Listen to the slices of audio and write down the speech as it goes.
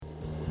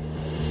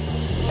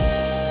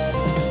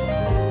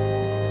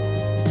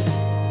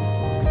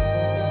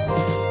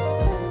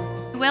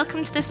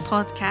welcome to this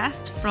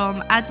podcast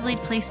from Adelaide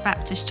Place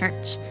Baptist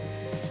Church.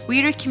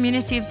 We are a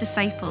community of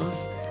disciples,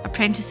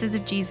 apprentices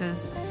of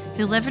Jesus,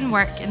 who live and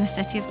work in the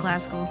city of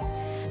Glasgow,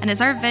 and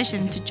it's our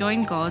vision to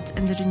join God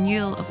in the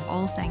renewal of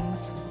all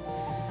things.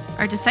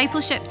 Our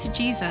discipleship to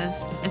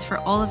Jesus is for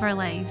all of our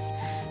lives,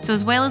 so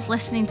as well as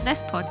listening to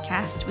this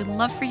podcast, we'd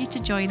love for you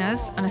to join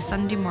us on a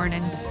Sunday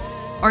morning,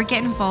 or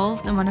get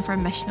involved in one of our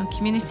missional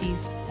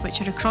communities, which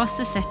are across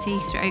the city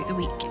throughout the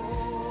week.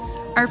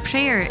 Our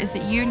prayer is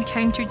that you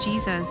encounter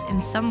Jesus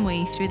in some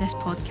way through this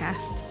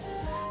podcast.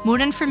 More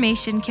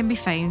information can be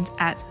found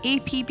at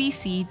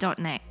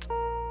apbc.net.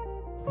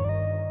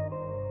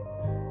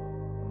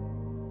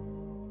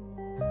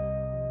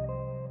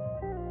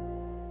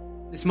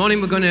 This morning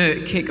we're going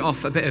to kick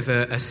off a bit of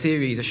a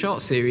series, a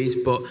short series,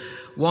 but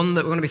one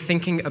that we're going to be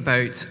thinking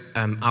about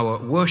our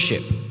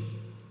worship.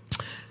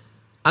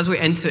 As we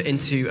enter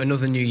into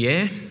another new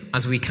year,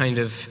 as we kind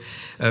of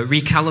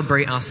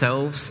recalibrate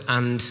ourselves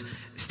and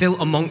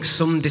still amongst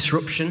some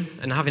disruption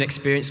and having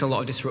experienced a lot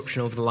of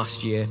disruption over the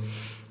last year,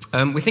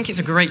 we think it's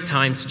a great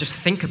time to just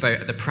think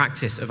about the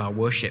practice of our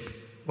worship,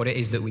 what it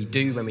is that we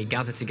do when we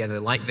gather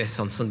together like this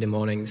on Sunday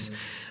mornings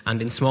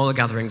and in smaller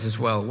gatherings as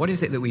well. What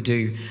is it that we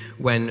do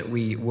when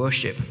we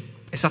worship?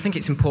 I think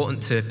it's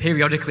important to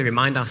periodically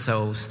remind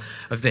ourselves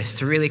of this,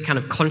 to really kind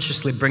of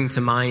consciously bring to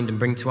mind and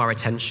bring to our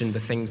attention the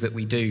things that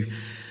we do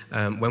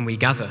when we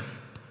gather.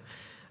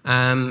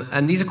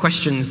 And these are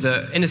questions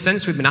that, in a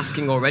sense, we've been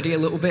asking already a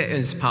little bit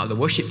as part of the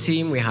worship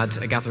team. We had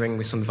a gathering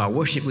with some of our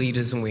worship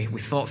leaders, and we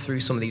thought through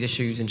some of these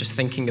issues and just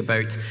thinking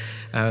about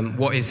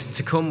what is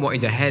to come, what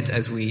is ahead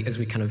as we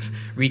kind of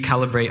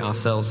recalibrate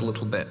ourselves a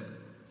little bit.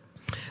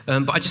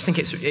 But I just think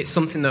it's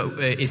something that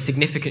is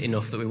significant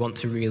enough that we want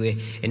to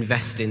really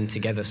invest in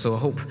together. So I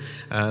hope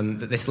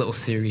that this little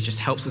series just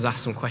helps us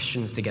ask some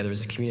questions together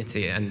as a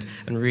community and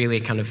really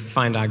kind of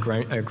find our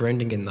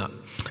grounding in that.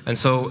 And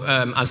so,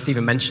 as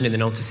Stephen mentioned in the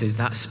notices,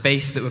 that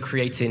space that we're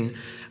creating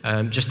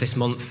just this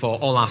month for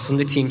all our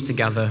Sunday teams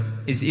together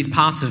is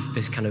part of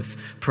this kind of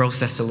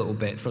process a little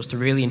bit, for us to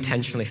really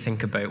intentionally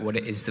think about what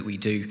it is that we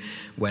do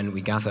when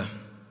we gather.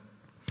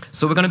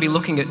 So we're going to be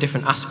looking at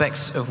different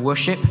aspects of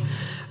worship,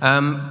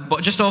 but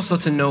just also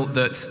to note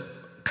that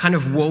kind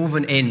of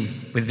woven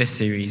in with this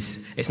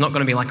series, it's not going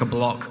to be like a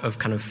block of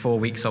kind of 4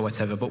 weeks or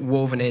whatever, but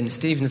woven in,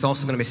 Stephen is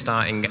also going to be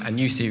starting a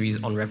new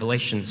series on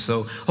Revelation.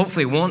 So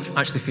hopefully it won't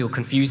actually feel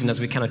confusing as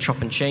we kind of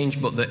chop and change,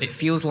 but that it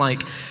feels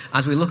like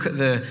as we look at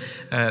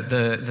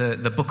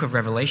the book of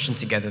Revelation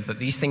together, that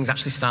these things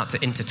actually start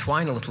to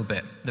intertwine a little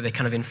bit, that they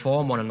kind of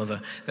inform one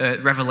another.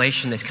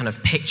 Revelation, this kind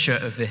of picture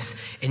of this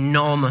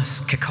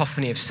enormous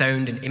cacophony of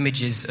sound and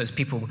images as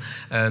people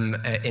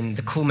in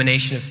the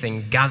culmination of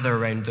things gather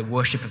around the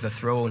worship of the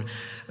throne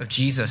of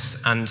Jesus.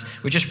 And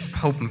we just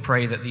hope and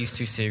pray that these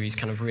two series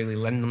kind of really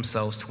lend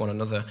themselves to one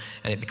another,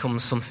 and it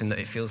becomes something that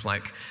it feels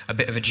like a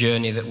bit of a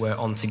journey that we're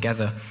on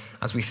together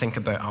as we think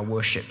about our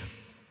worship.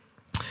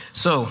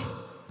 So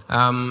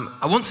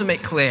I want to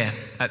make clear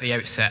at the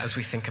outset as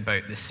we think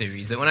about this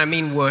series that when I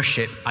mean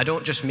worship, I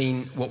don't just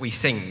mean what we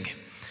sing.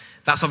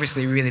 That's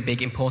obviously a really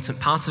big,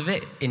 important part of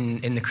it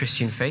in the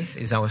Christian faith,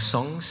 is our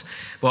songs.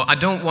 But I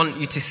don't want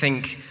you to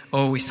think,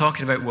 oh, he's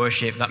talking about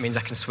worship, that means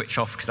I can switch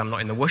off because I'm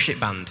not in the worship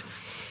band.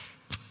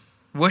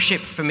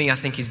 Worship, for me, I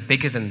think, is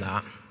bigger than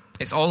that.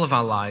 It's all of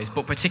our lives,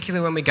 but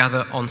particularly when we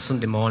gather on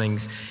Sunday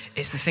mornings,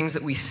 it's the things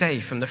that we say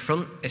from the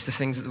front, it's the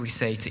things that we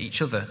say to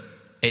each other.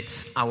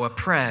 It's our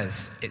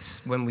prayers,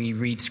 it's when we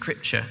read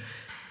Scripture,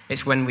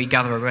 it's when we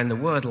gather around the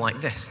Word like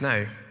this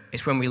now,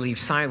 it's when we leave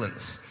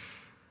silence.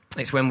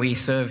 It's when we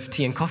serve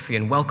tea and coffee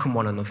and welcome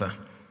one another.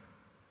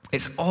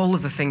 It's all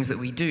of the things that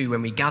we do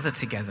when we gather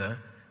together,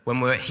 when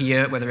we're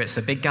here, whether it's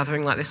a big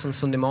gathering like this on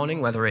Sunday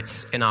morning, whether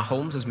it's in our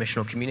homes as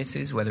missional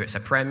communities, whether it's a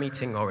prayer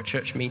meeting or a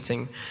church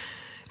meeting,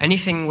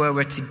 anything where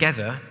we're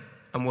together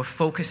and we're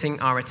focusing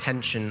our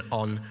attention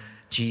on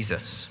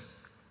Jesus.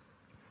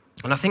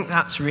 And I think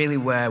that's really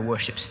where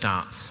worship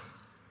starts.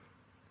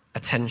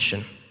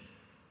 Attention.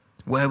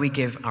 Where we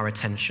give our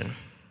attention.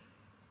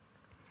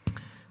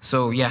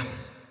 So,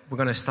 we're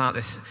going to start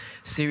this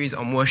series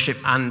on worship,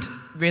 and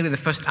really the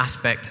first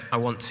aspect I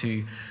want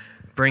to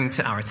bring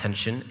to our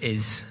attention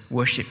is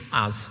worship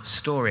as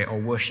story, or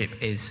worship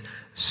is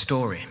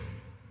story.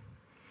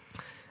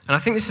 And I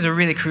think this is a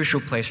really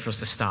crucial place for us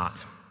to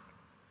start,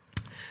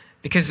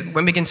 because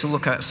when we begin to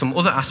look at some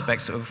other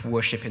aspects of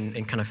worship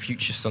in kind of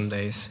future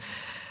Sundays,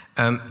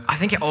 I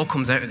think it all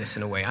comes out of this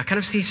in a way. I kind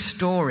of see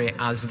story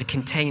as the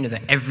container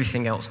that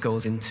everything else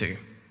goes into.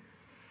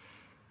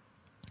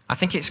 I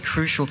think it's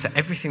crucial to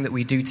everything that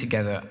we do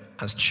together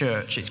as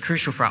church. It's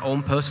crucial for our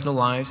own personal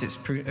lives. It's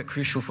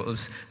crucial for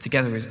us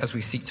together as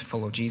we seek to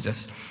follow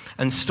Jesus.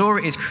 And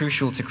story is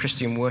crucial to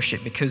Christian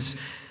worship because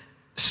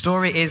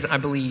story is, I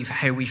believe,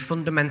 how we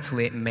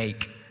fundamentally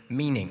make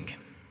meaning.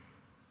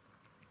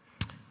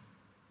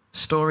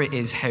 Story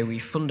is how we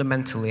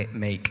fundamentally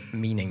make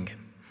meaning.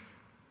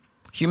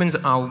 Humans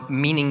are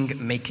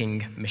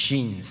meaning-making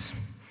machines.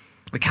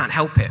 We can't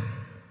help it.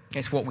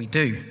 It's what we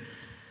do.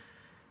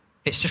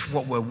 It's just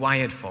what we're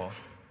wired for.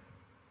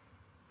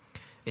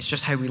 It's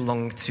just how we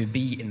long to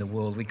be in the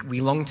world.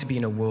 We long to be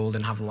in a world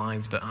and have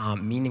lives that are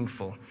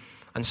meaningful.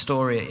 And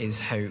story is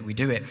how we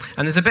do it.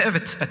 And there's a bit of a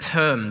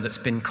term that's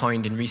been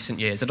coined in recent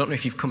years. I don't know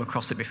if you've come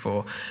across it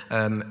before.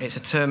 It's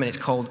a term and it's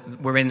called,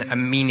 we're in a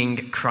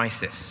meaning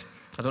crisis.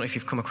 I don't know if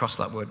you've come across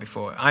that word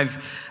before. I've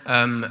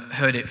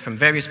heard it from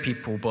various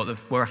people, but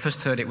where I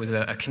first heard it was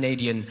a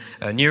Canadian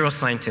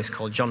neuroscientist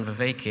called John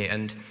Vervaeke,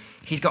 and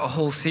he's got a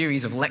whole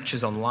series of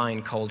lectures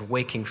online called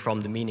Waking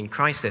from the Meaning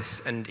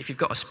Crisis, and if you've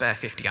got a spare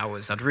 50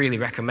 hours, I'd really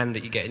recommend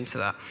that you get into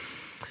that.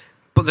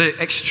 But the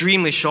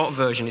extremely short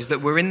version is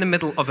that we're in the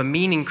middle of a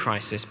meaning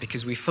crisis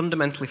because we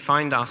fundamentally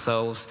find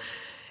ourselves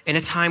in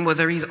a time where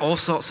there is all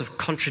sorts of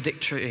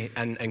contradictory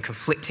and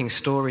conflicting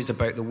stories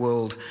about the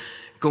world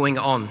going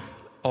on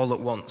all at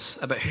once,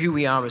 about who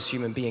we are as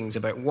human beings,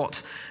 about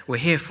what we're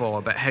here for,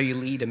 about how you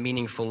lead a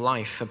meaningful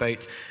life,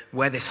 about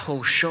where this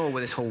whole show,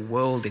 where this whole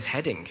world is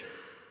heading.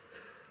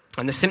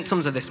 And the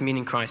symptoms of this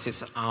meaning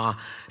crisis are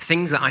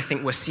things that I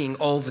think we're seeing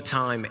all the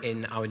time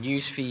in our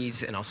news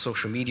feeds, in our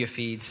social media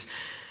feeds.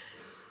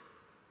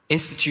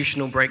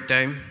 Institutional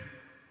breakdown,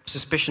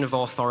 suspicion of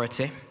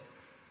authority,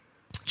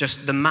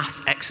 just the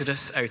mass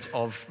exodus out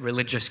of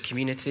religious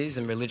communities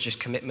and religious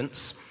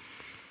commitments,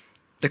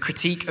 the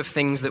critique of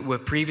things that were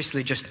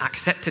previously just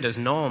accepted as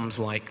norms,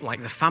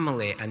 like the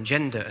family and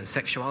gender and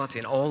sexuality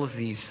and all of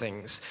these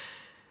things.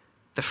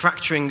 The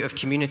fracturing of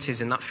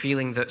communities and that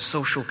feeling that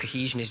social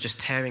cohesion is just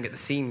tearing at the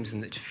seams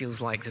and it just feels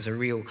like there's a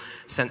real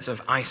sense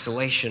of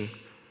isolation.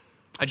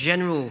 A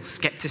general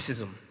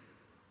skepticism,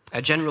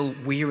 a general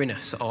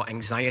weariness or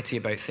anxiety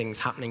about things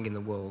happening in the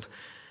world,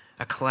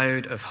 a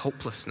cloud of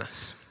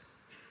hopelessness.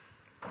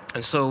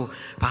 And so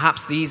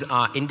perhaps these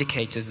are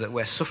indicators that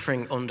we're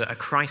suffering under a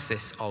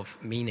crisis of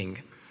meaning.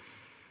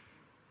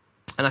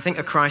 And I think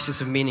a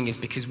crisis of meaning is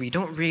because we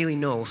don't really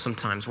know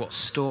sometimes what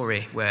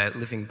story we're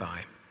living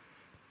by.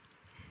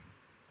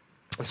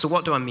 And so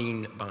what do I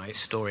mean by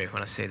story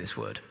when I say this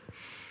word?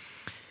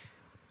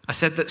 I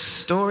said that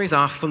stories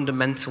are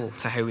fundamental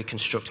to how we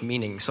construct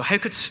meaning. So how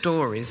could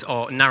stories,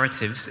 or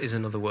narratives is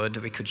another word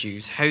that we could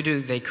use, how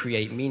do they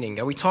create meaning?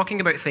 Are we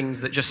talking about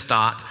things that just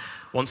start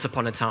once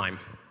upon a time?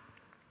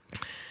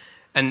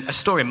 And a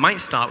story might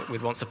start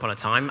with once upon a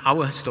time.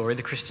 Our story,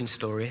 the Christian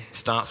story,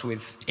 starts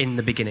with in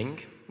the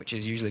beginning, which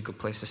is usually a good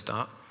place to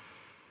start.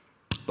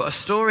 But a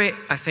story,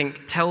 I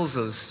think, tells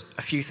us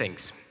a few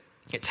things.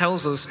 It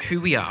tells us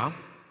who we are.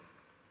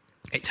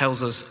 It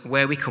tells us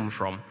where we come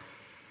from.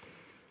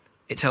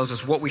 It tells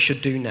us what we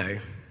should do now.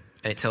 And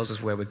it tells us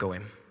where we're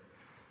going.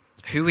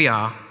 Who we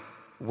are,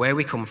 where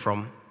we come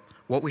from,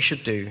 what we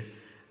should do,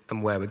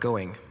 and where we're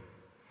going.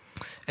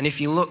 And if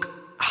you look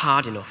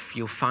hard enough,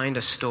 you'll find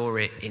a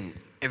story in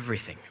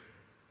everything.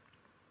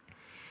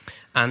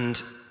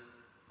 And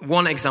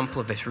one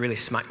example of this really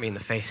smacked me in the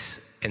face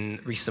in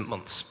recent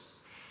months.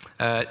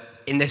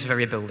 In this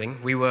very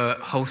building, we were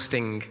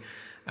hosting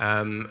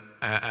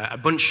a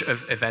bunch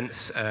of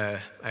events,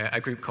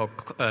 a group called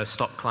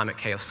Stop Climate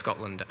Chaos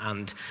Scotland,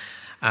 and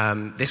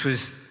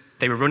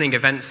they were running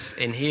events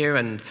in here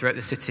and throughout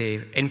the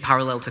city in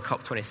parallel to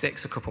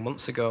COP26 a couple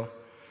months ago.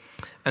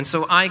 And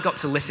so I got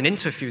to listen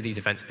into a few of these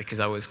events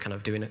because I was kind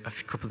of doing a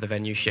couple of the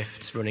venue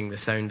shifts, running the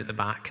sound at the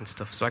back and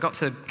stuff. So I got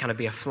to kind of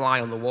be a fly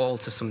on the wall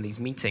to some of these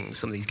meetings,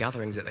 some of these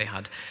gatherings that they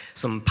had.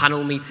 Some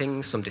panel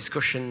meetings, some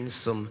discussions,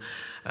 some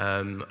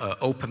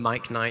open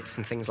mic nights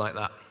and things like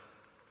that.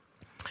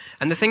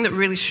 And the thing that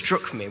really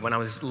struck me when I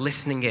was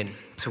listening in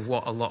to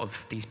what a lot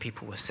of these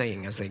people were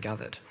saying as they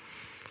gathered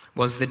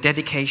was the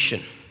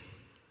dedication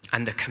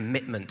and the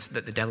commitment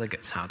that the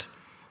delegates had.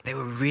 They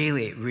were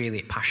really,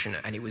 really passionate,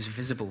 and it was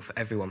visible for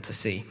everyone to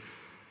see.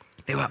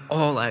 They were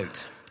all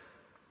out.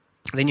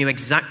 They knew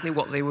exactly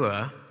what they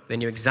were. They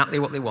knew exactly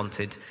what they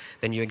wanted.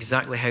 They knew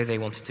exactly how they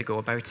wanted to go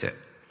about it.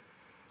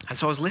 And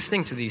so I was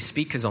listening to these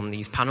speakers on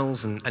these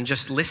panels and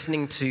just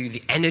listening to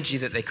the energy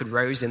that they could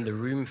rouse in the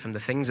room from the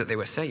things that they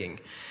were saying.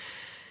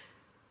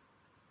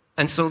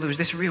 And so there was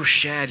this real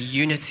shared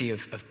unity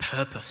of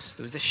purpose.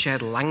 There was this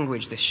shared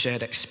language, this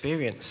shared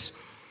experience.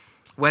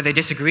 Where they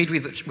disagreed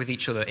with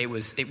each other, it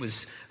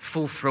was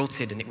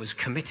full-throated and it was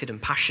committed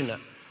and passionate.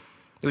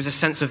 There was a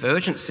sense of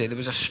urgency. There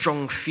was a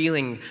strong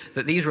feeling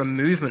that these were a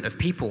movement of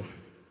people.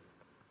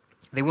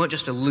 They weren't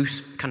just a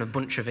loose kind of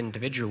bunch of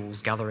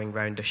individuals gathering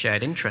around a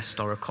shared interest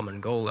or a common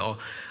goal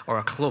or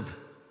a club.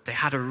 They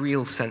had a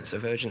real sense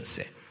of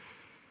urgency.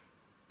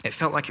 It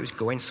felt like it was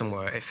going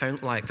somewhere. It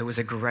felt like there was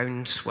a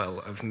groundswell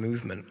of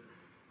movement.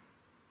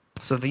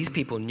 So these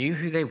people knew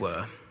who they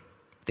were.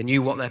 They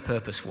knew what their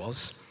purpose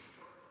was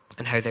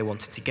and how they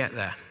wanted to get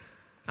there,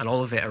 and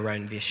all of it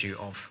around the issue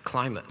of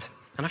climate.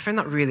 And I found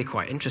that really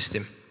quite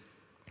interesting.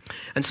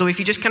 And so if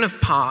you just kind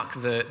of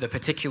park the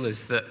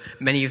particulars that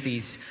many of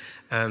these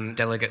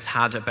delegates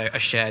had about a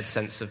shared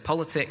sense of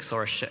politics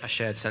or a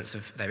shared sense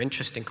of their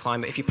interest in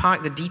climate, if you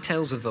park the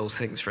details of those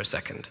things for a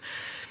second,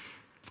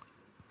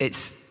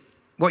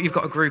 what you've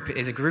got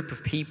is a group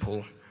of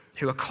people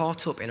who are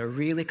caught up in a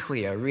really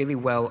clear, really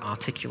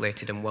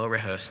well-articulated and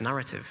well-rehearsed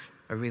narrative,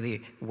 a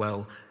really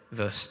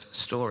well-versed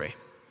story.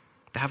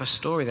 They have a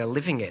story, they're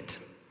living it.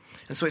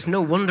 And so it's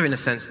no wonder, in a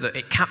sense, that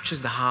it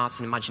captures the hearts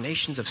and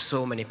imaginations of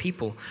so many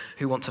people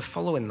who want to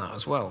follow in that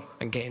as well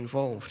and get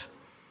involved.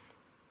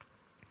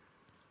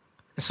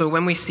 And so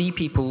when we see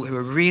people who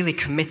are really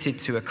committed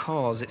to a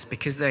cause, it's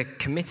because they're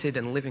committed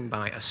and living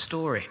by a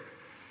story.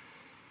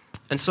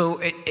 And so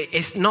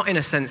it's not, in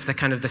a sense,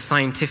 the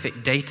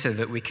scientific data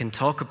that we can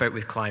talk about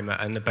with climate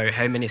and about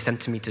how many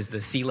centimeters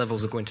the sea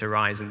levels are going to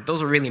rise. And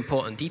those are really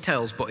important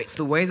details, but it's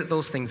the way that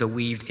those things are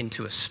weaved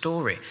into a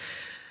story.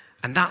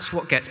 And that's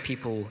what gets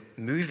people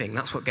moving.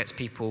 That's what gets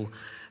people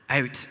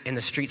out in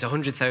the streets.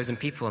 100,000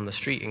 people on the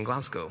street in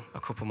Glasgow a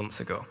couple months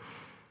ago.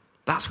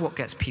 That's what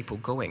gets people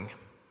going.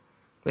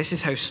 This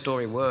is how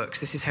story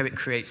works. This is how it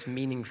creates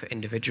meaning for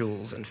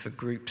individuals and for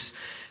groups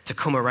to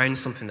come around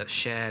something that's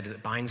shared,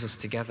 that binds us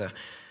together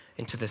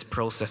into this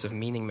process of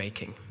meaning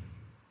making.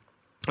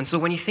 And so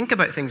when you think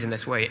about things in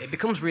this way, it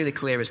becomes really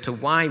clear as to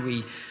why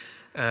we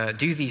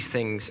do these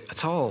things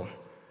at all.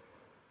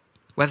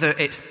 Whether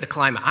it's the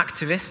climate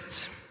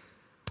activists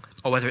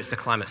or whether it's the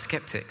climate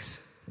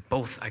skeptics,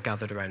 both are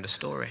gathered around a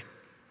story.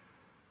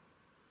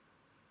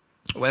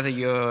 Whether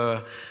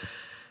you're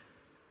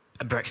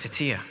a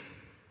Brexiteer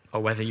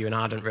or whether you're an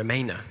ardent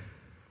Remainer,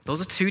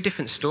 those are two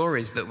different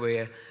stories that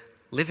we're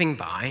living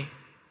by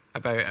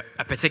about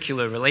a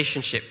particular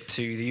relationship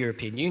to the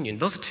European Union.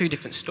 Those are two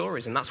different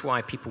stories, and that's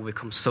why people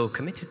become so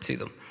committed to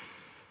them.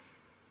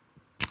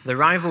 The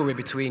rivalry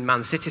between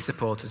Man City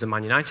supporters and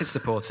Man United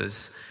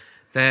supporters,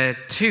 they're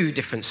two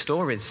different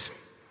stories,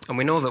 and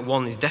we know that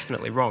one is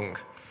definitely wrong,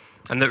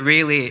 and that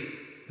really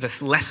the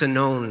lesser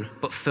known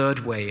but third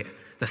way,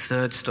 the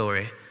third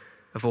story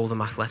of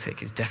Oldham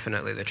Athletic is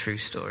definitely the true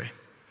story.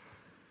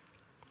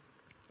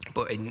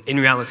 But in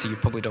reality, you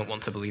probably don't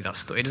want to believe that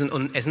story.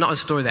 It's not a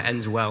story that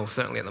ends well,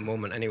 certainly at the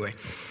moment anyway.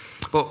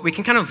 But we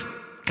can kind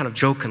of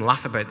joke and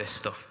laugh about this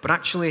stuff. But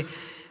actually,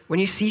 when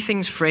you see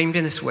things framed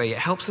in this way, it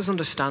helps us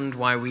understand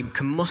why we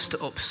can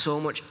muster up so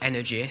much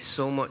energy,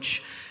 so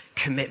much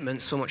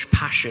commitment, so much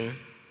passion,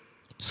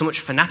 so much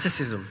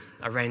fanaticism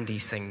around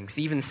these things,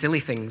 even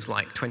silly things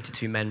like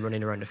 22 men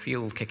running around a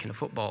field kicking a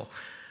football.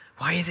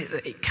 Why is it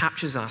that it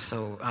captures our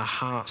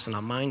hearts and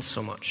our minds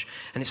so much?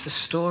 And it's the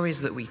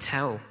stories that we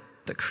tell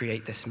that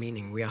create this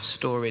meaning. We are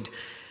storied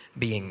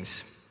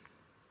beings.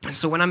 And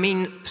so when I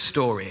mean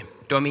story,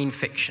 do I mean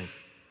fiction?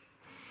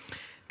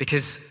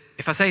 Because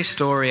if I say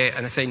story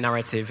and I say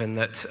narrative and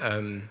that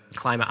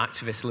climate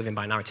activists are living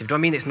by narrative, do I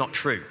mean it's not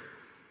true?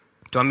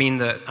 Do I mean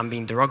that I'm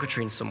being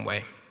derogatory in some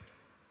way?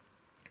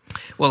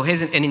 Well,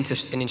 here's an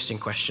interesting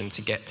question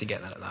to get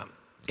at that.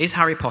 Is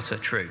Harry Potter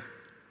true?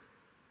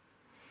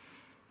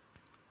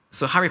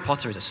 So Harry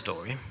Potter is a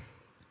story,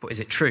 but is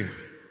it true?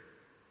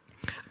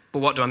 But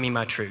what do I mean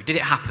by true? Did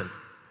it happen?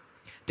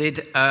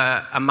 Did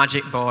a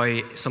magic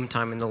boy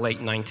sometime in the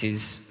late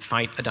 90s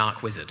fight a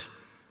dark wizard?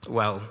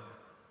 Well,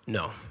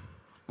 no.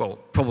 Well,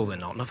 probably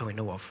not that we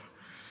know of.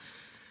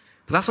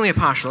 But that's only a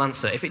partial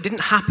answer. If it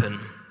didn't happen,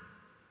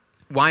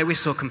 why are we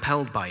so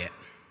compelled by it?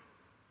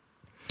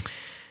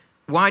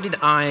 Why did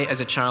I, as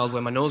a child,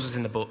 when my nose was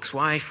in the books,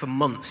 why for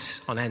months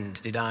on end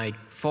did I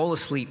fall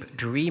asleep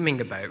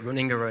dreaming about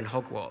running around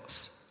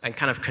Hogwarts and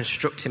kind of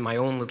constructing my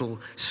own little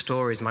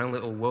stories, my own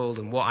little world,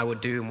 and what I would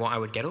do and what I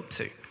would get up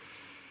to?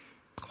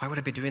 Why would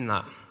I be doing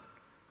that?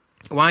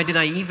 Why did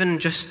I even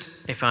just,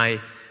 if I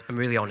am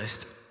really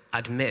honest,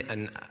 admit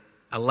and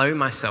allow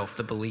myself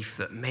the belief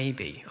that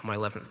maybe on my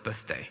 11th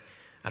birthday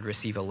I'd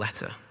receive a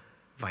letter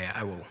via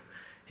owl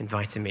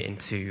inviting me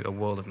into a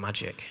world of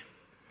magic?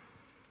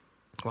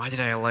 Why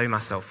did I allow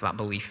myself that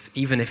belief,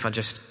 even if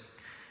if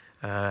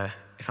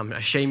I'm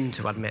ashamed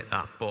to admit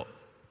that, but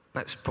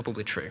that's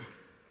probably true.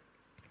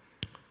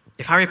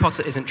 If Harry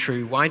Potter isn't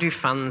true, why do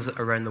fans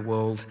around the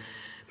world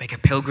make a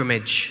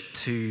pilgrimage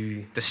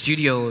to the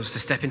studios to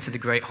step into the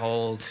Great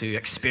Hall to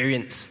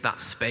experience that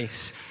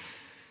space?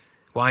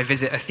 Why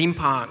visit a theme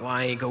park?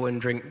 Why go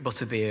and drink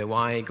butterbeer?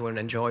 Why go and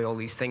enjoy all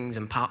these things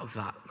and part of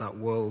that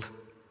world?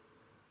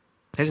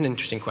 Here's an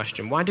interesting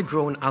question. Why do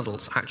grown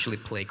adults actually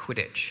play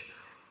Quidditch?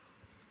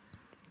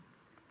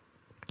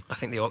 I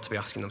think they ought to be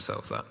asking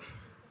themselves that.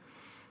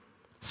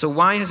 So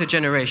why has a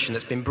generation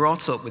that's been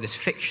brought up with this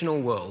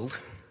fictional world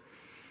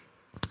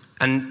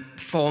and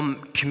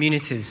form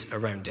communities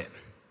around it,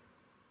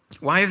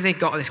 why have they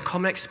got this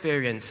common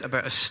experience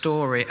about a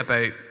story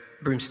about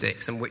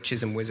broomsticks and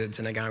witches and wizards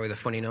and a guy with a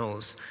funny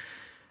nose?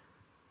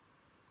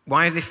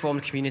 Why have they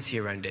formed community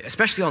around it,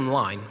 especially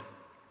online?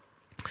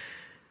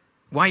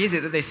 Why is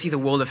it that they see the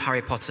world of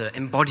Harry Potter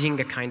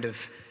embodying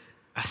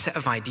a set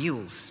of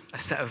ideals, a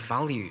set of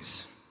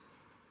values?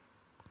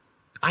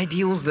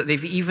 Ideals that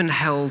they've even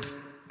held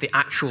the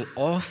actual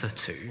author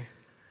to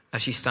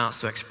as she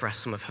starts to express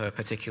some of her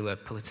particular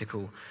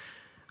political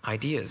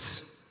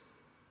ideas.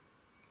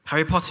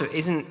 Harry Potter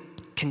isn't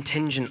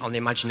contingent on the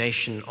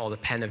imagination or the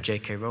pen of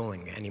J.K.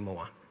 Rowling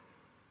anymore.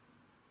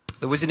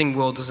 The wizarding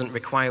world doesn't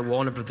require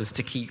Warner Brothers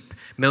to keep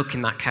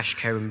milking that cash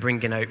cow and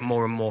bringing out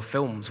more and more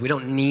films. We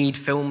don't need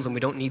films and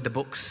we don't need the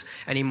books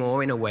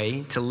anymore, in a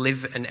way, to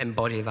live and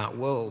embody that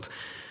world.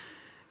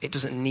 It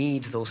doesn't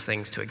need those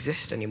things to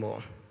exist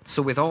anymore.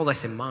 So with all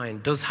this in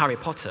mind, does Harry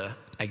Potter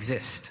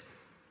exist?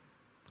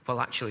 Well,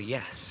 actually,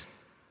 yes.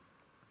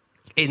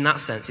 In that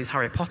sense, is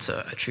Harry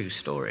Potter a true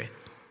story?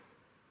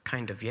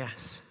 Kind of,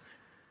 yes.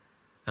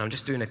 And I'm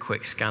just doing a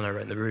quick scan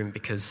around the room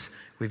because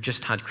we've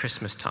just had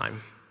Christmas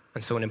time.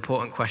 And so an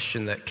important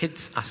question that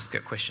kids ask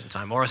at Christmas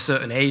time, or a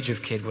certain age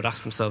of kid would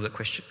ask themselves at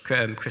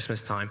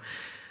Christmas time,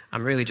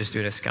 I'm really just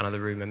doing a scan of the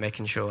room and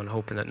making sure and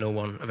hoping that no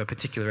one of a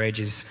particular age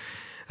is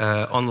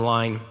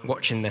online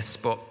watching this,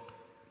 but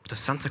does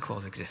Santa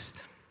Claus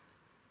exist?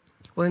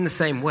 Well, in the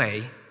same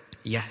way,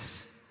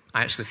 yes,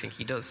 I actually think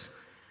he does.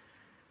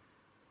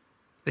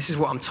 This is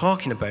what I'm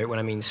talking about when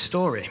I mean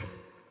story.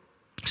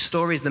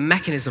 Story is the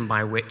mechanism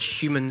by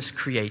which humans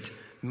create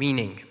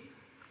meaning.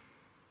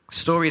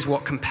 Story is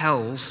what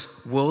compels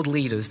world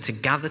leaders to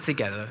gather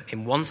together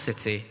in one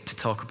city to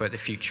talk about the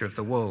future of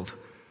the world.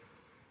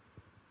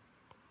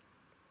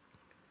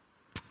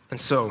 And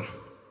so,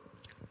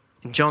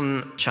 in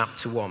John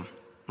chapter 1,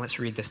 let's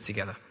read this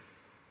together.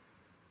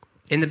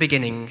 In the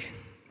beginning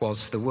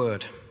was the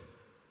Word,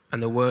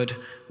 and the Word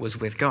was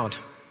with God,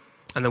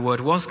 and the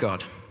Word was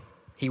God.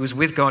 He was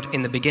with God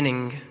in the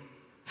beginning.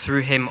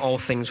 Through him all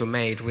things were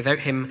made. Without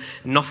him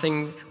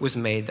nothing was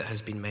made that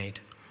has been made.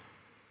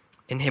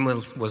 In him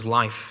was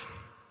life,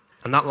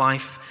 and that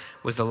life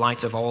was the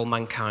light of all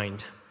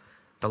mankind.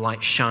 The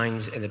light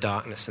shines in the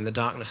darkness, and the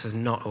darkness has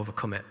not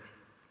overcome it.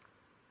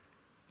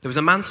 There was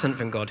a man sent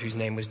from God whose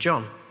name was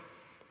John.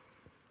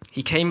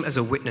 He came as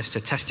a witness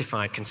to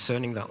testify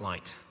concerning that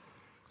light,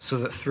 so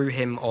that through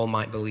him all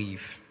might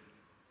believe.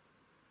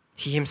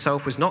 He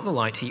himself was not the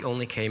light, he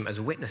only came as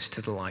a witness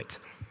to the light.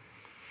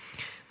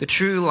 The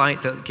true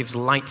light that gives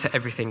light to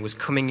everything was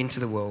coming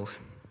into the world.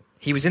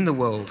 He was in the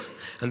world,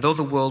 and though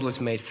the world was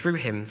made through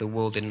him, the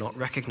world did not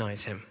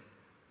recognize him.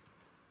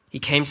 He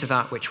came to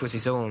that which was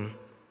his own,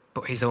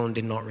 but his own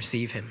did not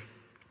receive him.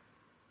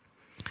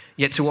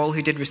 Yet to all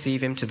who did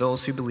receive him, to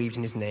those who believed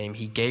in his name,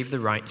 he gave the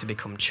right to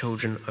become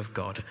children of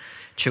God.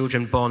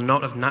 Children born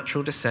not of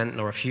natural descent,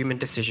 nor of human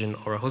decision,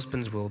 or a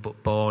husband's will,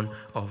 but born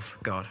of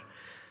God.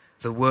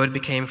 The Word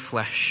became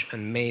flesh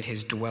and made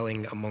his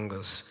dwelling among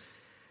us.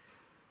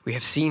 We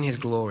have seen his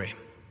glory,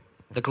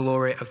 the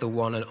glory of the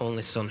one and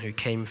only Son who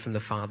came from the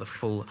Father,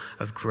 full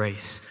of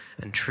grace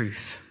and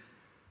truth.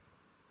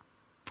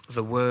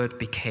 The Word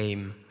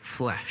became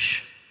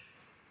flesh.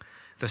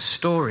 The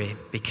story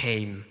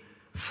became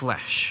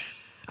flesh.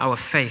 Our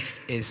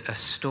faith is a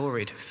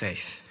storied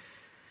faith.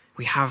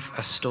 We have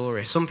a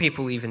story. Some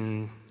people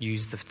even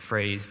use the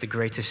phrase, the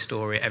greatest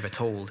story ever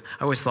told.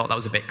 I always thought that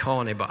was a bit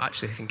corny, but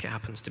actually I think it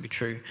happens to be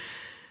true.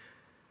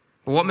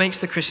 But what makes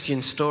the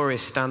Christian story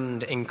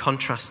stand in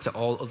contrast to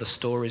all other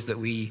stories that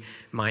we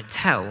might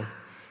tell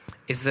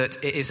is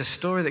that it is a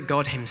story that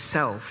God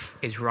himself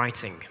is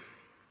writing.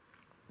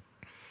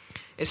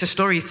 It's a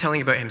story he's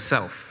telling about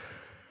himself.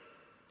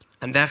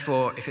 And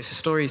therefore, if it's a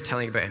story he's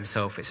telling about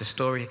himself, it's a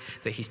story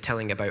that he's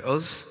telling about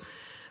us,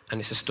 and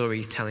it's a story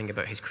he's telling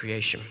about his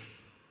creation.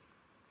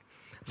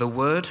 The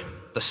Word,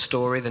 the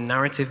story, the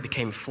narrative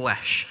became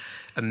flesh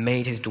and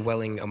made his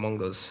dwelling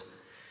among us.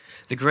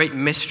 The great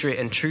mystery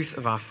and truth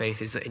of our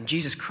faith is that in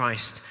Jesus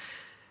Christ,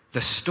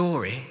 the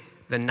story,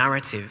 the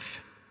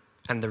narrative,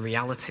 and the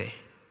reality,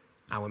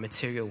 our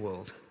material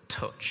world,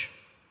 touch.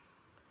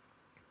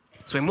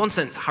 So in one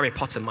sense, Harry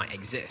Potter might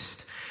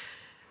exist,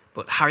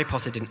 but Harry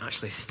Potter didn't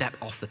actually step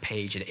off the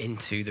page and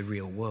into the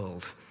real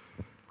world.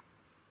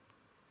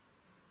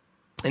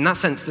 In that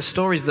sense, the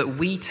stories that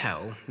we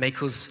tell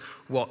make us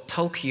what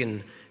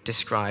Tolkien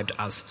described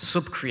as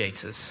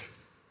sub-creators.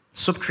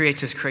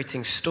 Sub-creators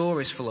creating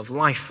stories full of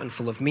life and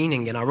full of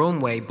meaning in our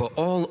own way, but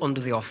all under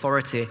the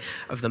authority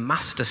of the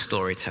master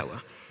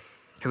storyteller,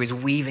 who is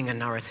weaving a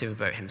narrative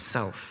about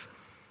himself,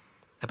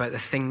 about the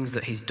things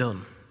that he's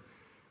done,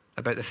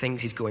 about the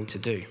things he's going to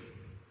do.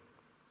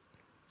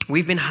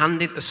 We've been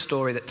handed a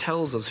story that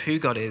tells us who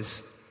God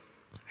is,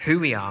 who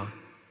we are,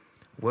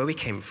 where we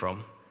came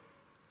from,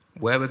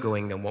 where we're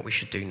going, and what we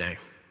should do now.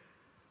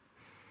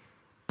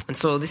 And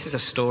so this is a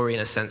story,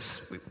 in a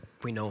sense,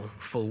 we know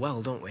full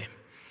well, don't we?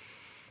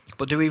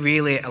 But do we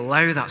really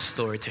allow that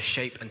story to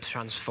shape and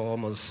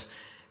transform us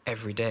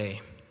every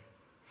day?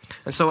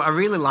 And so I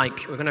really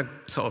like, we're going to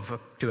sort of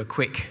do a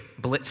quick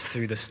blitz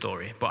through the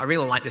story, but I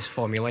really like this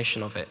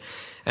formulation of it,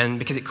 and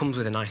because it comes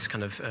with a nice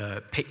kind of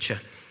picture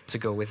to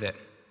go with it.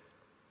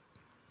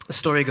 The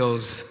story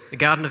goes, the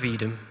Garden of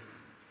Eden,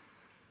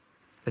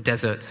 the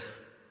desert,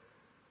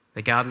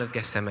 the Garden of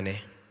Gethsemane,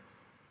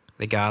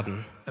 the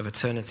Garden of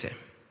Eternity.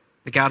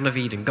 The Garden of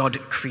Eden, God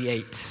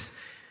creates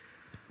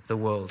the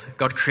world.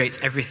 God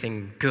creates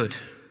everything good,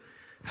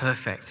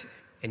 perfect,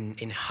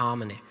 in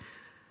harmony,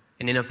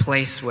 and in a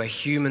place where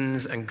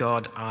humans and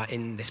God are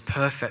in this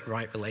perfect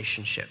right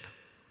relationship.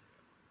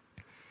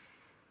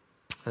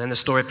 And then the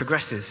story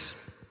progresses.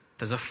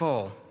 There's a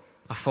fall,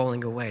 a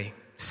falling away.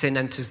 Sin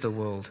enters the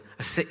world,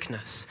 a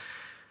sickness,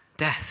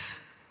 death,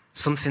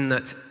 something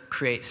that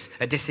creates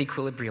a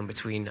disequilibrium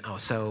between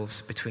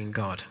ourselves, between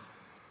God.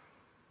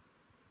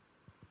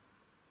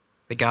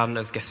 The Garden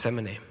of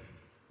Gethsemane,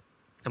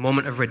 a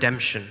moment of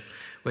redemption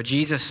where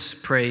Jesus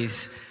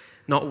prays,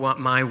 "Not what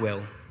my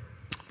will,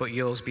 but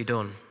yours be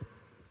done,"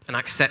 and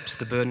accepts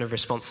the burden of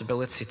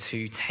responsibility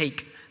to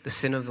take the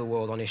sin of the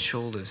world on his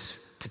shoulders,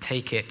 to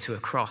take it to a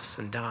cross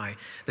and die.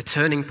 The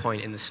turning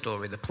point in the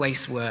story, the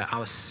place where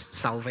our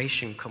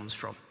salvation comes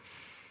from.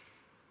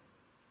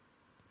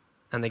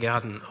 And the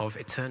garden of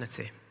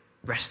eternity,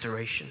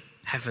 restoration,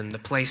 heaven, the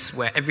place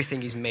where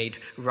everything is made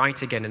right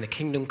again and the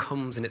kingdom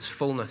comes in its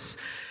fullness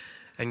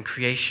and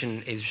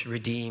creation is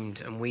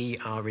redeemed and we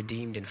are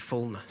redeemed in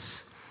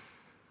fullness.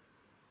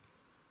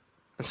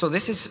 And so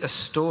this is a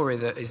story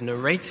that is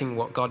narrating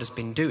what God has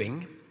been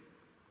doing,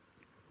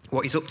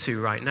 what he's up to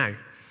right now.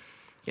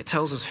 It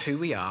tells us who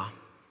we are.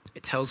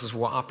 It tells us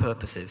what our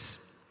purpose is.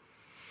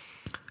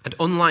 And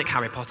unlike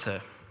Harry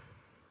Potter,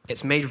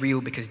 it's made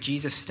real because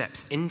Jesus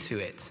steps into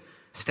it,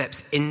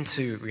 steps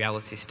into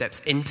reality, steps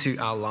into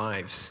our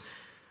lives.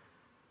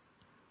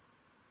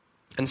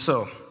 And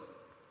so,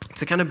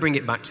 to kind of bring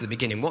it back to the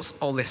beginning, what's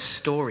all this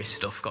story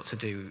stuff got to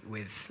do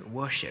with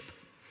worship?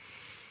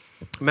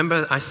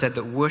 Remember I said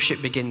that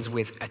worship begins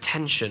with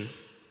attention.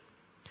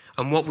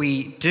 And what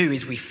we do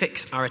is we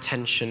fix our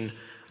attention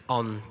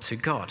onto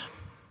God.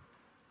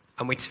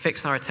 And we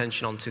fix our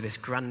attention onto this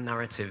grand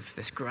narrative,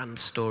 this grand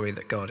story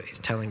that God is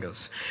telling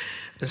us.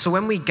 And so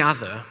when we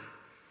gather,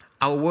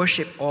 our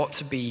worship ought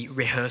to be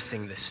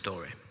rehearsing this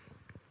story.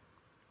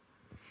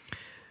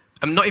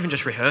 I'm not even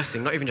just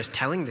rehearsing, not even just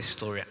telling this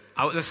story.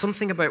 There's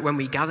something about when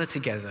we gather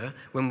together,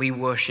 when we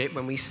worship,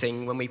 when we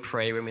sing, when we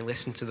pray, when we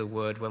listen to the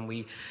word, when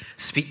we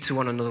speak to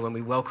one another, when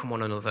we welcome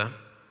one another,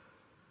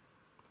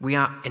 we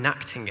are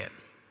enacting it.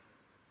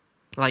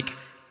 Like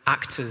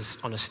actors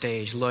on a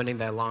stage, learning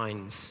their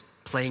lines,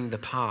 playing the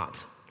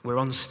part. We're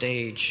on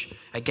stage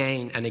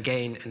again and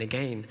again and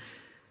again.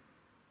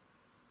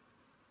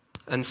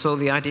 And so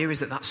the idea is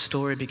that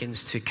story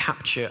begins to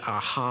capture our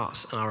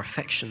hearts and our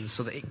affections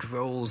so that it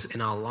grows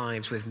in our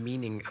lives with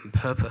meaning and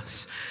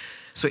purpose.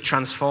 So it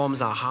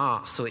transforms our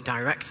hearts, so it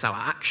directs our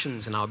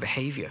actions and our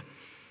behavior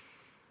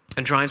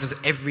and drives us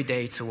every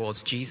day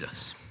towards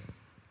Jesus,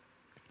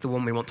 the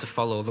one we want to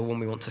follow, the one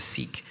we want to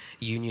seek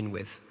union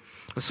with.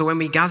 And so when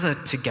we gather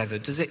together,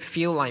 does it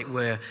feel like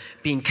we're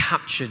being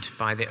captured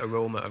by the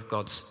aroma of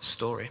God's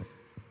story?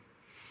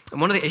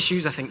 And one of the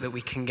issues I think that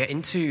we can get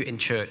into in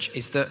church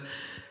is that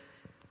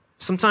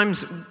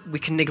sometimes we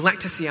can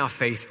neglect to see our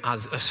faith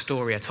as a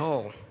story at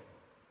all.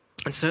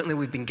 And certainly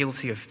we've been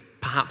guilty of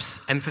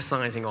perhaps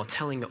emphasizing or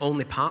telling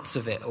only parts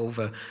of it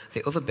over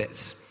the other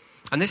bits.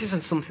 And this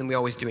isn't something we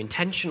always do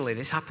intentionally.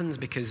 This happens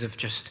because of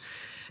just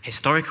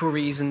historical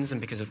reasons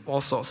and because of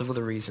all sorts of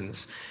other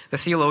reasons. The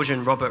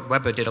theologian Robert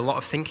Webber did a lot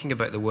of thinking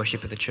about the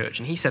worship of the church,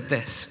 and he said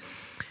this: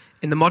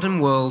 "In the modern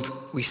world,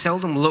 we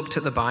seldom looked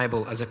at the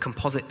Bible as a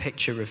composite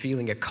picture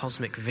revealing a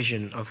cosmic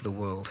vision of the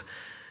world.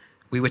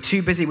 We were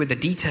too busy with the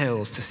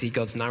details to see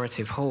God's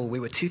narrative whole. We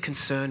were too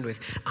concerned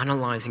with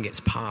analyzing its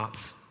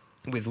parts,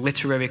 with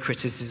literary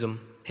criticism,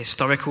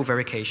 historical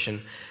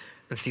verification,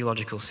 and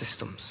theological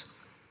systems.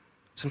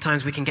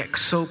 Sometimes we can get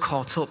so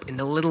caught up in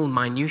the little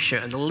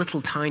minutiae and the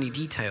little tiny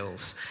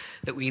details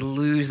that we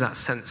lose that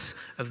sense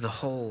of the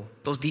whole.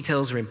 Those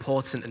details are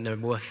important and they're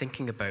worth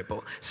thinking about,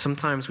 but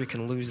sometimes we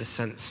can lose the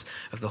sense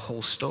of the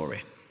whole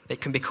story. It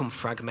can become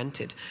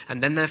fragmented,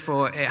 and then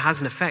therefore it has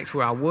an effect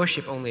where our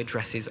worship only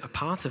addresses a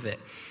part of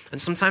it.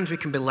 And sometimes we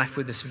can be left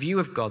with this view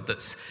of God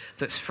that's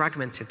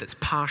fragmented, that's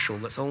partial,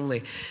 that's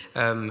only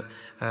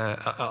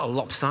a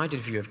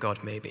lopsided view of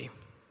God maybe.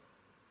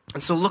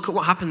 And so look at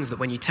what happens that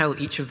when you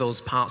tell each of those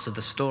parts of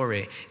the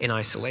story in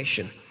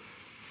isolation.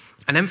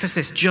 An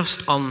emphasis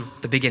just on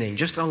the beginning,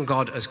 just on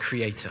God as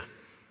creator,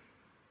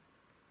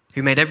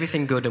 who made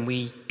everything good, and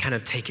we kind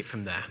of take it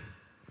from there,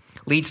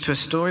 leads to a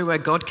story where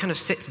God kind of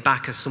sits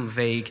back as some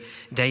vague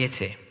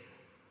deity,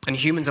 and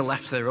humans are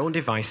left to their own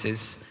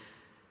devices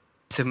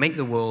to make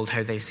the world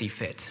how they see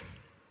fit.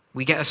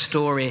 We get a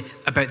story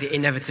about the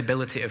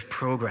inevitability of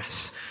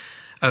progress,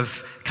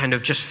 of kind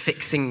of just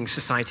fixing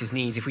society's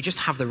needs. If we just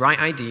have the right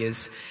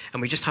ideas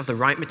and we just have the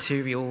right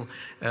material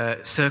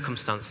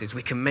circumstances,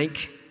 we can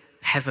make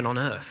heaven on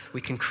earth. We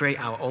can create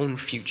our own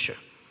future.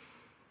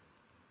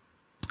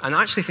 And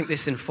I actually think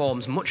this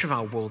informs much of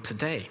our world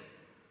today.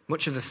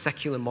 Much of the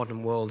secular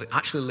modern world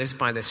actually lives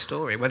by this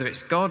story. Whether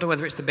it's God or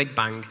whether it's the Big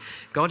Bang,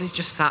 God is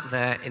just sat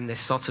there in this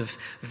sort of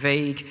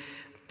vague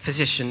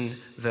position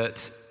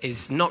that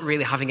is not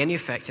really having any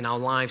effect in our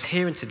lives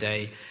here and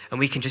today, and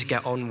we can just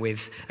get on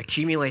with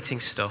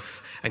accumulating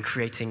stuff and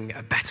creating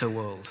a better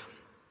world.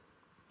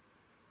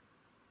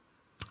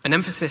 An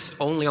emphasis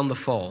only on the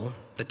fall,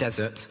 the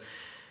desert,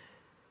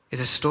 is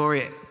a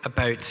story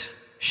about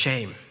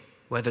shame,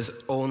 where there's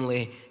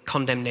only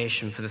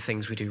condemnation for the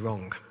things we do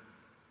wrong.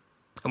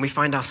 And we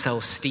find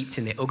ourselves steeped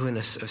in the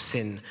ugliness of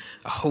sin,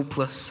 a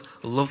hopeless,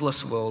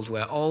 loveless world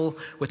where all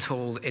we're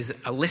told is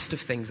a list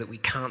of things that we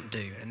can't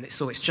do. And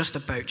so it's just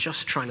about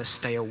just trying to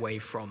stay away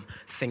from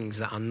things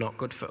that are not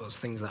good for us,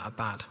 things that are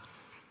bad.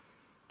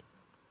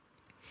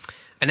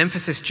 An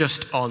emphasis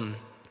just on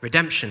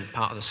redemption,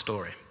 part of the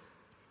story.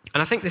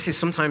 And I think this is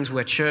sometimes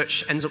where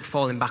church ends up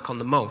falling back on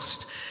the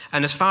most.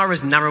 And as far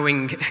as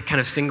narrowing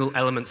kind of single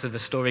elements of the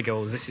story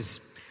goes, this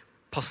is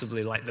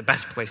possibly like the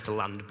best place to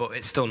land, but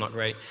it's still not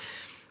great.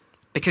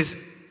 Because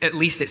at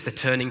least it's the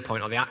turning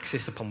point or the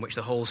axis upon which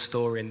the whole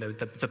story and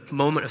the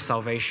moment of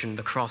salvation,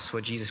 the cross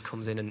where Jesus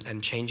comes in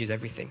and changes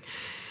everything.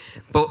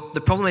 But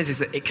the problem is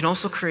that it can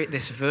also create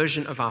this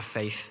version of our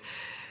faith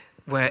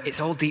where it's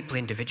all deeply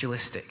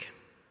individualistic.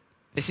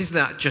 This is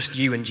that just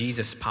you and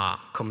Jesus part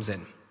comes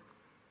in.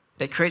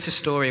 It creates a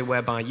story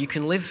whereby you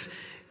can live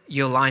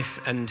your life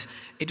and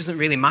it doesn't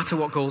really matter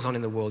what goes on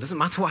in the world. It doesn't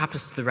matter what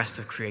happens to the rest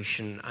of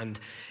creation. And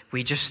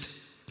we just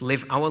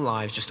live our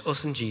lives, just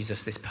us and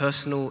Jesus, this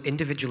personal,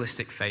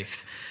 individualistic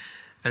faith.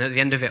 And at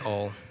the end of it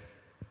all,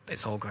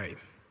 it's all great.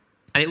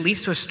 And it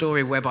leads to a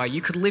story whereby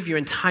you could live your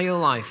entire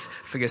life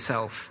for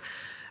yourself.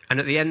 And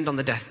at the end, on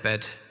the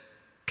deathbed,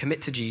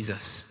 commit to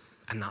Jesus.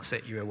 And that's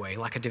it, you're away,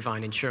 like a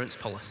divine insurance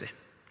policy.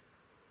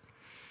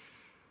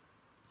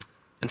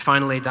 And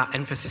finally, that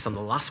emphasis on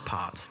the last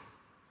part,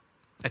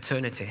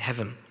 eternity,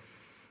 heaven,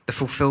 the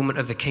fulfillment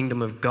of the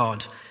kingdom of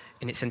God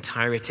in its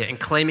entirety, and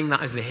claiming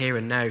that as the here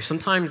and now.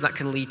 Sometimes that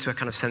can lead to a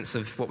kind of sense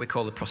of what we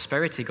call the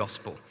prosperity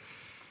gospel.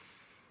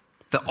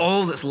 That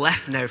all that's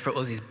left now for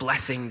us is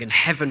blessing and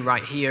heaven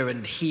right here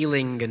and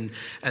healing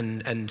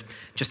and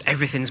just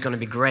everything's going to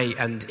be great.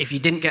 And if you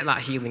didn't get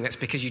that healing, that's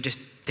because you just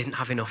didn't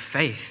have enough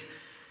faith.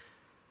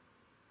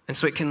 And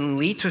so it can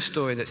lead to a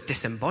story that's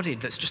disembodied,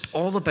 that's just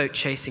all about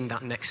chasing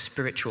that next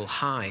spiritual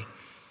high.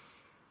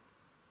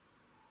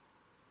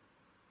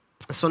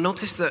 And so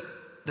notice that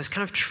there's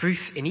kind of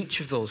truth in each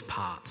of those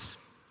parts.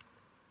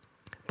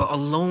 But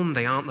alone,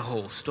 they aren't the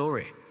whole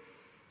story.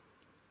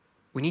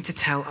 We need to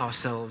tell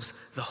ourselves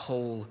the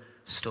whole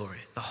story,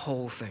 the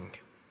whole thing.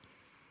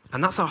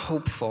 And that's our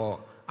hope for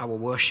our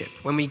worship.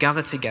 When we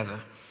gather together,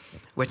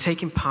 we're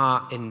taking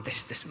part in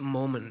this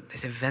moment,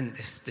 this event,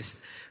 this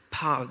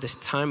part of this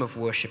time of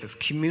worship, of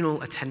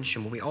communal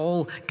attention, where we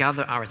all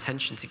gather our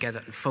attention together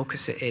and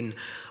focus it in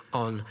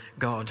on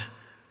God,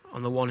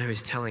 on the one who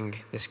is telling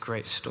this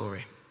great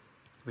story.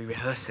 We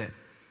rehearse it.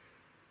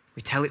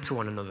 We tell it to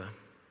one another.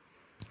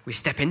 We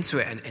step into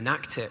it and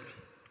enact it.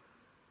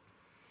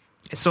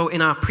 And so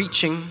in our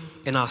preaching,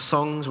 in our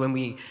songs, when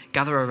we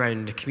gather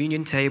around the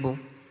communion table,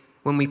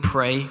 when we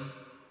pray,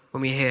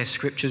 when we hear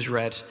scriptures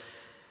read,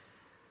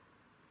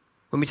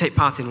 when we take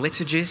part in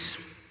liturgies,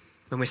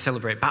 when we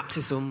celebrate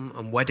baptism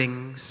and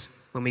weddings,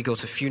 when we go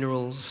to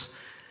funerals,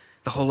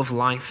 the whole of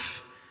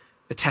life,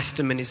 the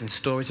testimonies and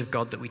stories of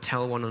God that we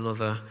tell one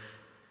another,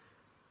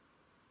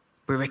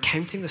 we're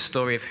recounting the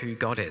story of who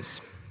God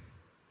is.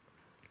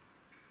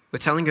 We're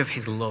telling of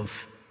his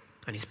love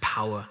and his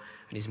power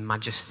and his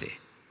majesty.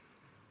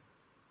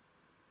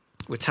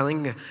 We're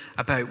telling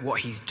about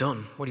what he's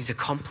done, what he's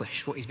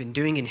accomplished, what he's been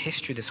doing in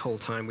history this whole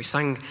time. We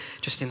sang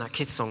just in that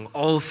kids' song,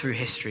 all through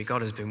history,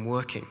 God has been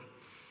working.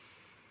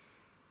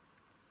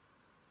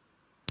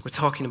 We're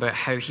talking about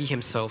how he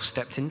himself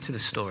stepped into the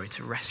story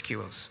to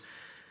rescue us,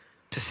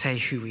 to say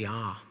who we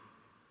are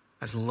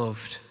as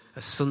loved,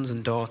 as sons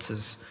and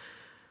daughters,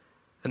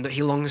 and that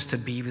he longs to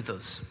be with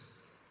us.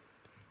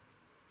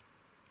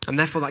 And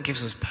therefore that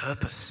gives us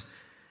purpose.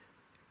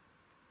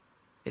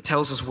 It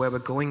tells us where we're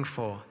going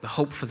for, the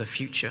hope for the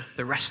future,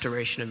 the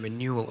restoration and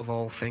renewal of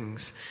all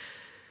things.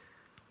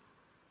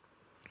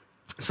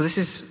 So this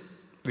is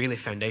really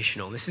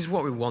foundational. This is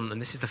what we want,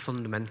 and this is the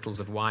fundamentals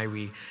of why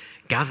we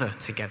gather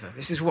together.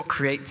 This is what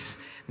creates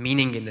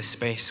meaning in this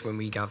space when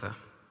we gather.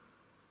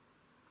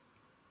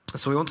 And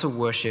so we want to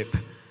worship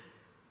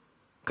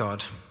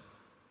God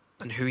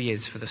and who he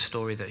is for the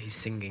story that he's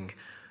singing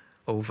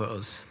over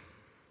us.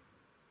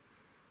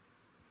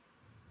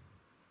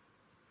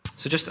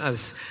 So just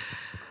as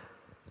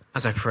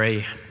I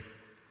pray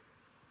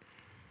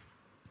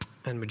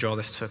and we draw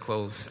this to a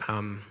close,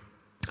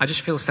 I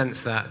just feel a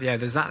sense that,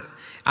 there's that,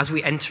 as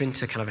we enter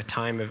into kind of a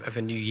time of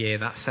a new year,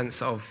 that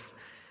sense of,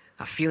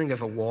 that feeling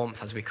of a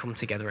warmth as we come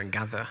together and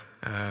gather.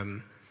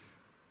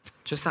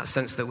 Just that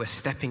sense that we're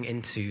stepping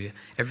into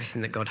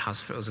everything that God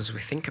has for us as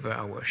we think about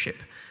our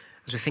worship,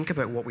 as we think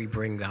about what we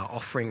bring, our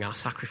offering, our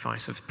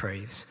sacrifice of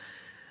praise,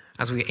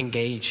 as we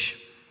engage.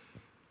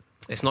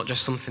 It's not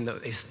just something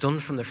that is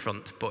done from the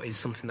front, but is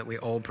something that we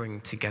all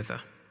bring together.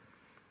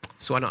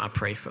 So why don't I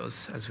pray for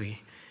us as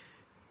we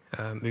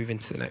move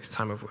into the next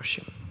time of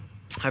worship.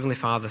 Heavenly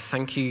Father,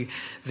 thank you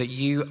that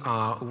you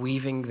are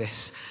weaving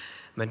this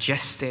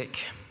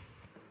majestic,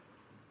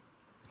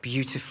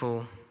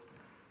 beautiful,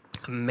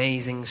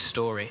 amazing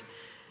story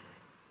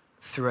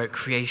throughout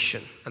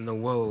creation and the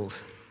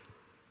world.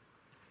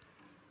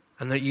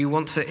 And that you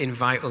want to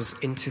invite us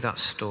into that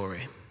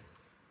story.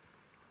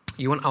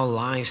 You want our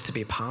lives to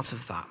be a part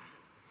of that.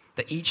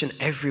 That each and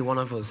every one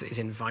of us is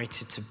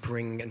invited to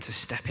bring and to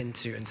step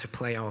into and to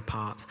play our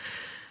part.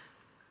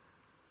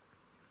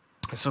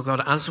 And so,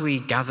 God, as we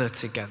gather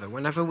together,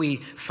 whenever we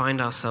find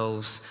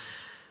ourselves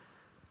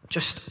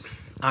just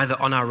either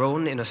on our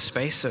own in a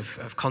space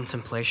of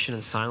contemplation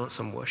and silence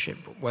and worship,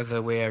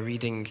 whether we're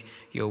reading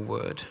your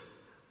word,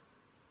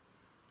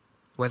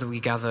 whether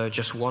we gather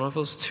just one of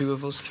us, two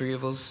of us, three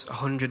of us,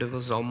 100 of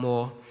us or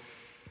more,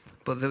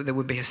 but there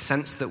would be a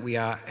sense that we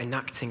are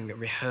enacting,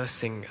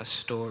 rehearsing a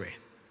story.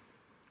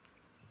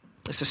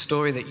 It's a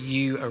story that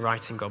you are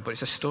writing, God, but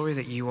it's a story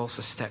that you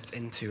also stepped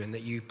into and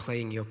that you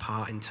playing your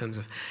part in terms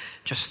of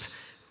just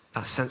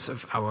that sense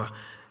of our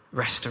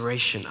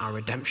restoration, our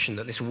redemption,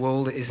 that this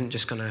world isn't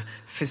just going to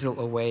fizzle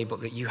away,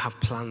 but that you have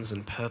plans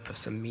and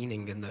purpose and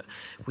meaning, and that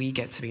we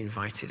get to be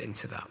invited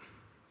into that.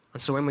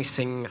 And so when we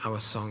sing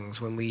our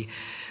songs, when we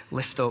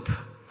lift up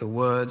the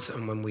words,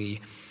 and when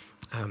we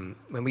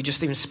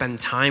just even spend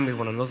time with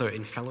one another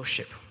in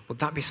fellowship, would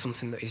that be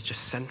something that is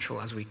just central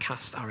as we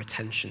cast our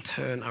attention,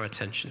 turn our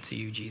attention to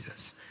you,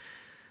 Jesus?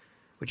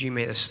 Would you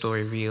make the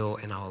story real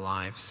in our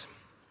lives?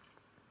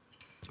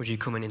 Would you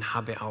come and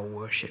inhabit our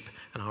worship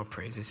and our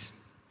praises?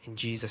 In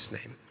Jesus'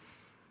 name,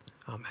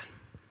 amen.